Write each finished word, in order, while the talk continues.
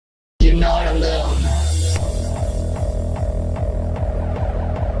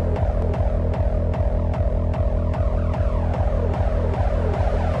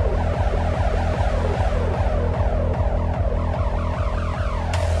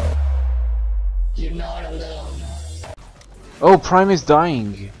Oh, Prime is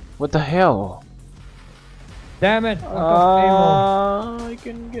dying. What the hell? Damn it! Out of ammo. I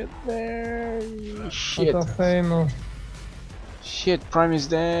can get there. Shit. Out of ammo. Shit, Prime is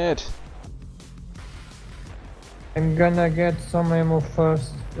dead. I'm gonna get some ammo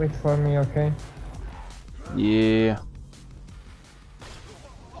first. Wait for me, okay? Yeah.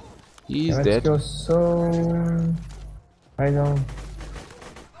 He's Let's dead. go soon. I don't.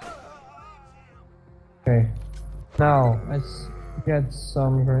 Okay. Now let's get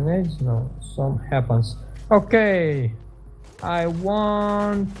some grenades. No, some weapons. Okay. I'm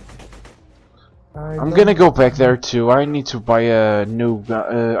gonna go back there too. I need to buy a new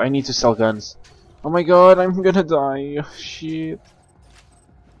gun. I need to sell guns. Oh my god, I'm gonna die. Oh, shit.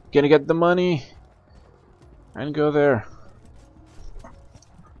 Gonna get the money and go there.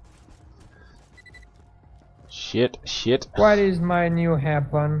 Shit, shit. What is my new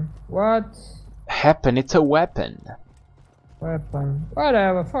weapon? What? Happen, it's a weapon. Weapon.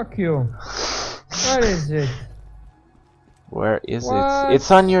 Whatever, fuck you. What is it? Where is What? it?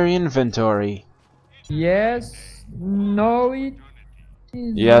 It's on your inventory. Yes. No, it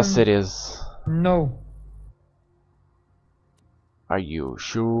is. Yes, it is. No. Are you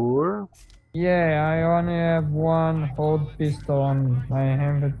sure? Yeah, I only have one old pistol on my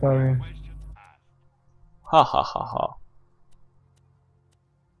inventory. Ha ha ha ha.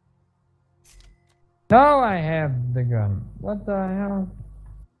 Now I have the gun. What the hell?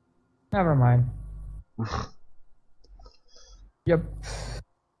 Never mind. Yep.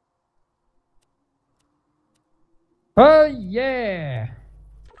 Oh yeah!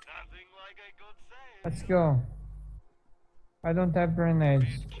 Let's go. I don't have grenades.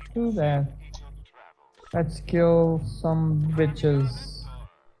 Do that. Let's kill some bitches.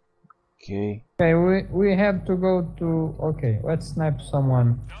 Okay. Okay, we have to go to. Okay, let's snipe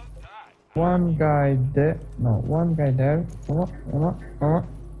someone. One guy there. No, one guy there.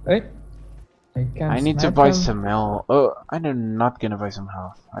 Hey, I need to buy some health. Oh, I'm not gonna buy some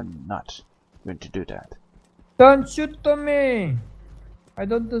health. I'm not going to do that. Don't shoot to me! I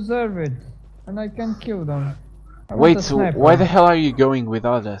don't deserve it, and I can kill them. Wait, so why the hell are you going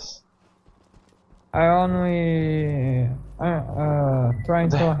without us? I only trying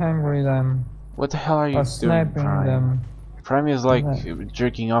to hungry them. What the hell are you Or doing, sniping Prime? them. Prime is like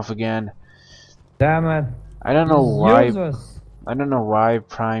jerking off again. Damn it! I don't know why. Useless. I don't know why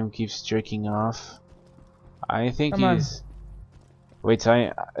Prime keeps jerking off. I think Come he's. Wait,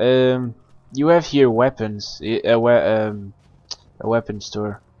 you have here weapons. A weapon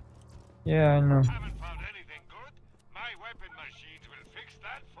store. Yeah, I know. Haven't found anything good? My weapon machines will fix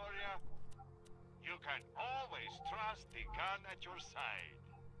that for you. You can always trust the gun at your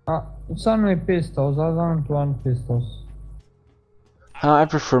side. It's only pistols. I don't want pistols. I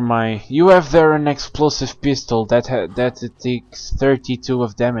prefer my. You have there an explosive pistol that it takes 32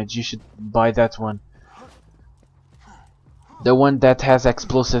 of damage. You should buy that one. The one that has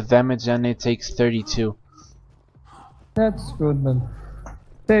explosive damage and it takes 32. That's good, but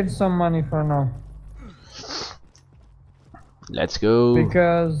save some money for now. Let's go.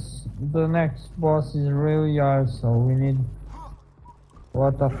 Because the next boss is really hard, so we need a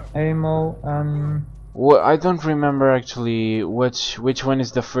lot of ammo and. Well, I don't remember actually which one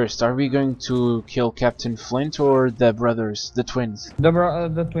is the first. Are we going to kill Captain Flint or the brothers, the twins?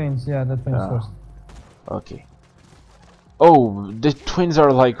 The twins, yeah, the twins first. Okay. Oh, the twins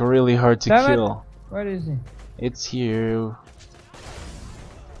are like really hard to kill. Where is he? It's here.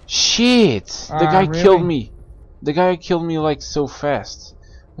 Shit! The guy really? killed me. The guy killed me like so fast.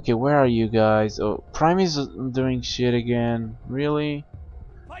 Okay, where are you guys? Oh, Prime is doing shit again. Really?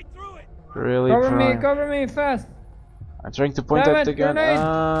 Really, Prime? Cover me, fast! I'm trying to point at the gun.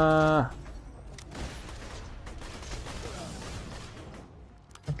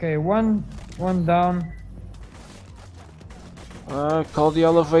 Okay, one down. Call the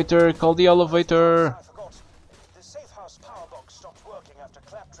elevator, call the elevator. I forgot. The safe house power box stopped working after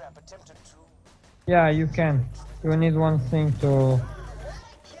Claptrap attempted to. Yeah, you can. You need one thing to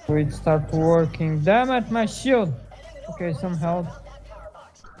it start working. Damn it, my shield! Okay, some help.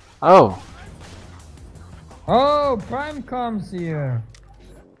 Oh. Oh, Prime comes here.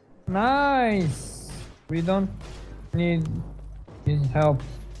 Nice. We don't need his help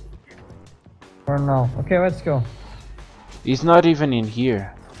for now. Okay, let's go. He's not even in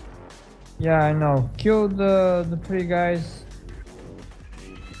here. Yeah, I know. Kill the three guys.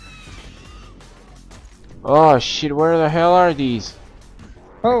 Oh shit, where the hell are these?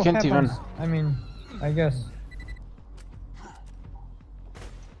 Oh, I can't even. I mean, I guess.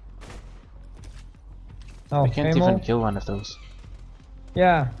 Oh, I can't ammo? even kill one of those.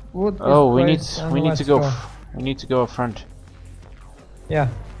 Yeah. Wood Oh, we need is to placed, go. We need to go up front. Yeah.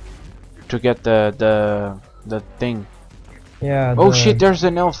 To get the thing. Yeah. Oh shit! There's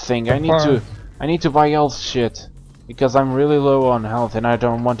an elf thing. I part. need to buy elf shit because I'm really low on health and I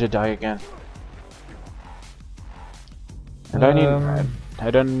don't want to die again. And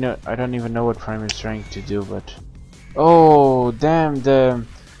I don't even know what Prime is trying to do, but oh damn, the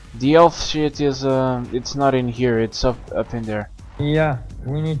elf shit is it's not in here, it's up in there. Yeah,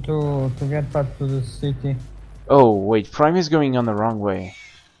 we need to get back to the city. Oh wait, Prime is going on the wrong way.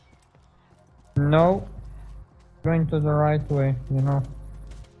 No, going to the right way, you know.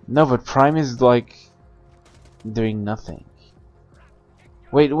 No, but Prime is like doing nothing.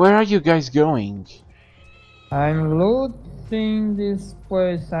 Wait, where are you guys going? I'm looting this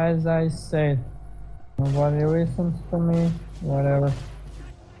place as I said. Nobody listens to me. Whatever.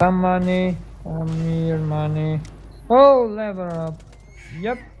 Some money. Your money. Oh, level up.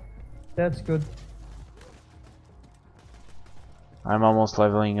 Yep. That's good. I'm almost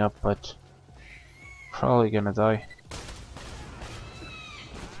leveling up, but probably gonna die.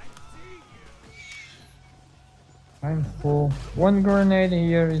 I'm full. One grenade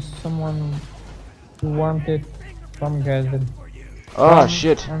here is someone who wanted. Come get it. Oh Come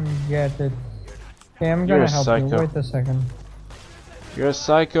shit. and get it. Okay, I'm You're gonna a help psycho. you. Wait a second. You're a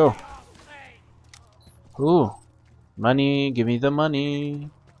psycho. Ooh. Money, give me the money.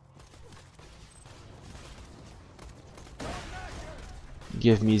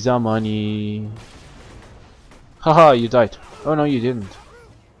 Give me the money. Haha, you died. Oh no, you didn't.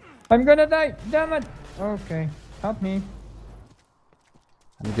 I'm gonna die. Damn it. Okay, help me.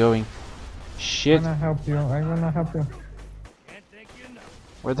 I'm going. Shit. I'm gonna help you. I'm gonna help you.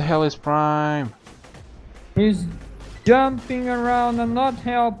 Where the hell is Prime? He's jumping around and not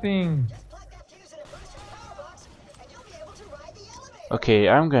helping. Okay,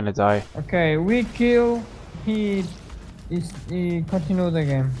 I'm gonna die. Okay, we kill. He continue the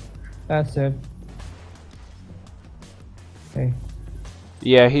game. That's it. Okay.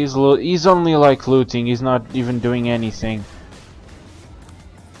 Yeah, he's only like looting. He's not even doing anything.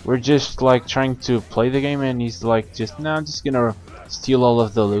 We're just like trying to play the game, and he's like just no, I'm just gonna steal all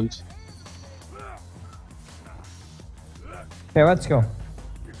of the loot. Okay, let's go.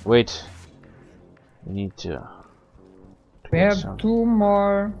 Wait, we need to. We get have some. 2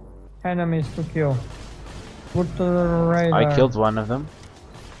 more enemies to kill. Put to the radar. I killed one of them.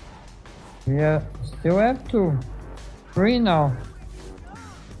 Yeah, still have 2. 3 now.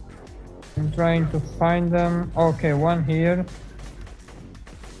 I'm trying to find them. Okay, 1 here.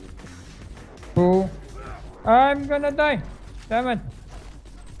 2. I'm gonna die. Damn it.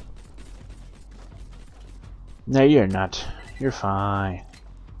 No, you're not. You're fine.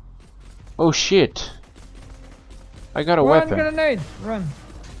 Oh shit! I got a One weapon. grenade. Run.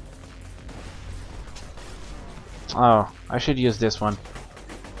 Oh, I should use this one.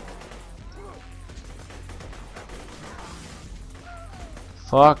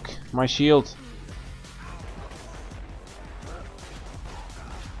 Fuck, my shield.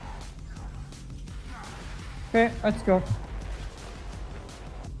 Okay, let's go.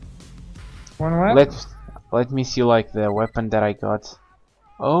 One weapon. Let me see like the weapon that I got.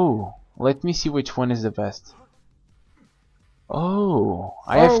 Oh, let me see which one is the best. Oh,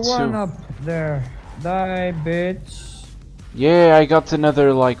 I have 2. One up there. Die, bitch. Yeah, I got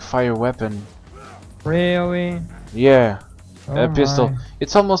another like fire weapon. Really? Yeah, Oh a pistol. my.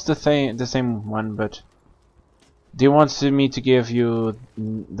 It's almost the same one, but do you want me to give you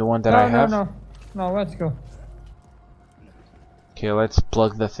the one that I have? No, let's go. Okay, let's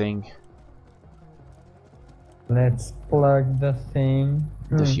plug the thing. Let's plug the thing.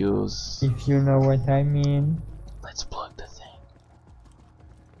 The fuse. If you know what I mean. Let's plug the thing.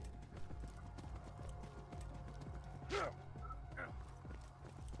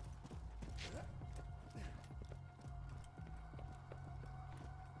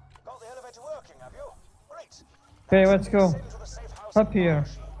 Got the elevator working, have you? Great. Okay, let's go. Send to the safe house Up here.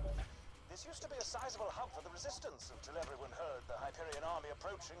 This used to be a sizable hub for the resistance until everyone heard the Hyperion army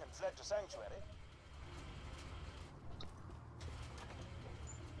approaching and fled to Sanctuary.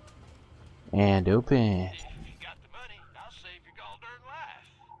 And open. If you got the money, I'll save your goddamn life.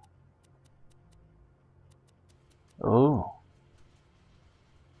 Oh.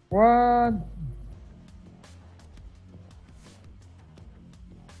 What?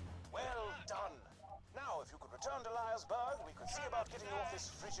 Well done. Now, if you could return to Liarsburg, we could see about getting you off this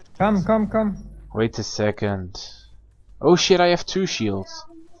frigid Come. Wait a second. Oh shit, I have 2 shields.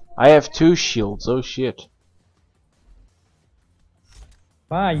 I have 2 shields. Oh shit.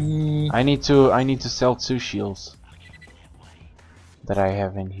 Bye. I need to sell 2 shields that I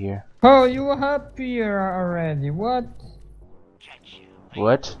have in here. Oh, you up here already? What? Catch you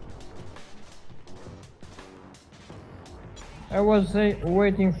What? I was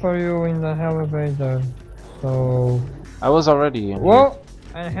waiting for you in the elevator, so... I was already in Whoa!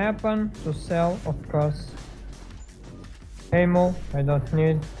 I happen to sell, of course. Ammo, I don't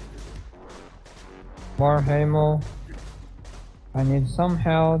need. More ammo. I need some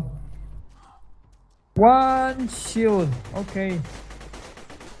health. One shield, okay.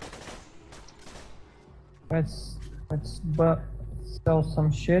 Let's sell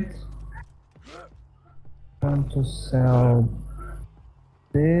some shit. Want to sell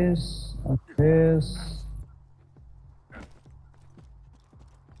this and this.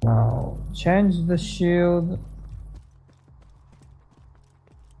 Now change the shield.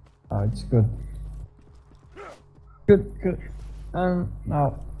 Oh, it's good. Good. And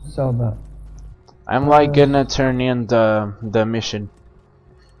now sell that. I'm like gonna turn in the mission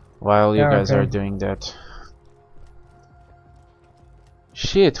while you guys are doing that.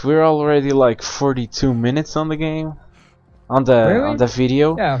 Shit, we're already like 42 minutes on the game, on the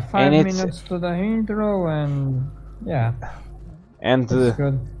video. Yeah, 5 and minutes to the intro, and yeah, and that's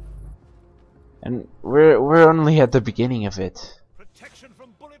good. And we're only at the beginning of it. Protection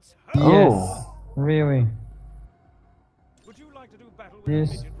from bullets. Yes, really. Would you like to do battle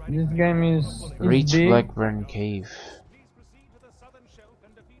with This game is Reach big. Blackburn Cave. Please proceed to the southern shelf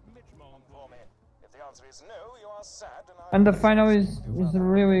and defeat Mitchmont for me. If the answer is no, you are sad And the final is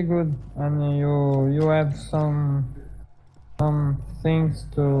really good, and you have some things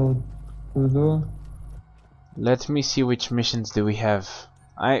to do. Let me see which missions do we have.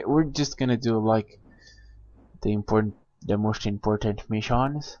 We're just gonna do like the most important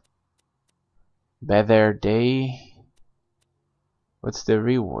missions. Better day. What's the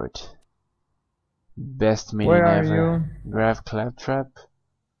reward? Best meeting Where are ever. you? Grab claptrap.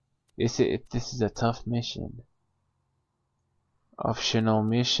 This is a tough mission. Optional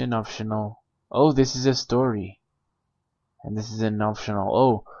mission, optional. Oh, this is a story. And this is an optional.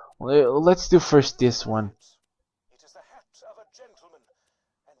 Oh, let's do first this one. It is the hat of a gentleman,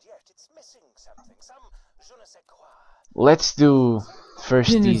 and yet it's missing something. Some je ne sais quoi. Let's do first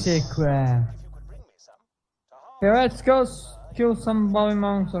these. If you could bring me some. Okay, let's go kill some bully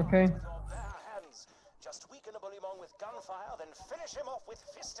monks, okay? With your bare hands. Just weaken a bullymong with gunfire, then finish him off with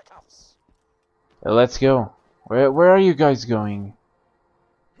fisticuffs. Let's go. Where are you guys going?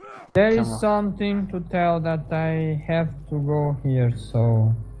 There Come is on. something to tell that I have to go here,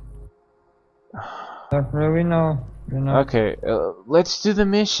 so don't really know, you know. Okay, let's do the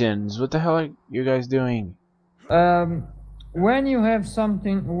missions. What the hell are you guys doing? When you have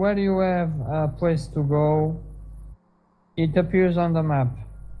something, where you have a place to go, it appears on the map,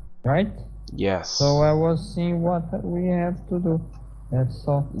 right? Yes. So I was seeing what we have to do. That's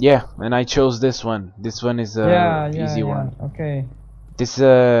all. Yeah, and I chose this one. This one is a easy one. Okay. This is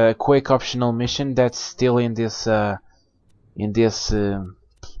a quick optional mission that's still in this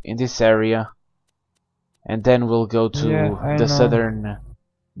area, and then we'll go to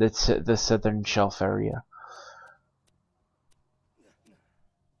the southern shelf area.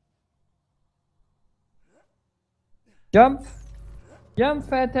 Jump,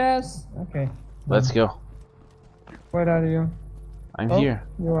 fat ass. Okay. Let's go. Where are you? I'm here.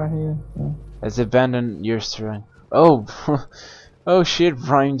 You are here. Yeah. Let's abandon your strength. Oh, oh shit!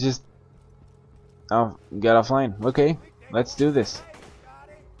 Brian just got offline. Okay, let's do this.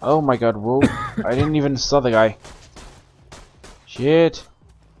 Oh my god! Whoa! I didn't even saw the guy. Shit!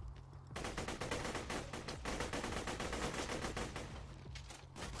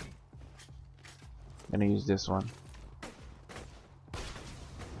 I'm gonna use this one.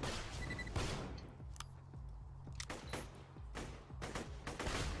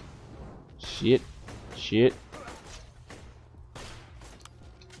 Shit.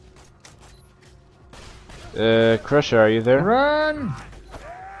 Crusher, are you there? Run!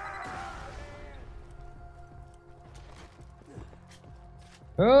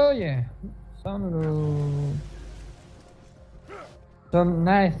 Oh yeah, some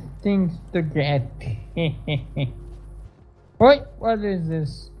nice things to get. Wait, what is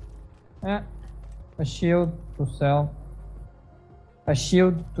this? A shield to sell. A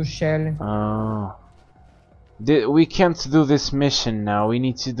shield to shell. Oh. We can't do this mission now. We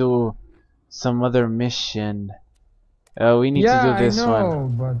need to do some other mission. We need to do this I know,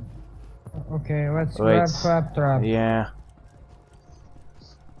 one. But okay, let's Wait. grab claptrap. Yeah.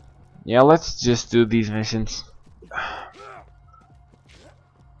 Yeah, let's just do these missions.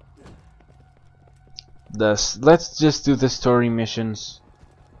 Let's just do the story missions.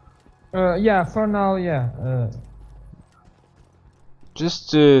 Yeah, for now, yeah. Just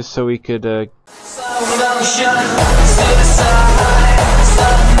so we could Slow motion, suicide.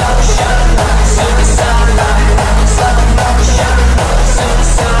 slow motion.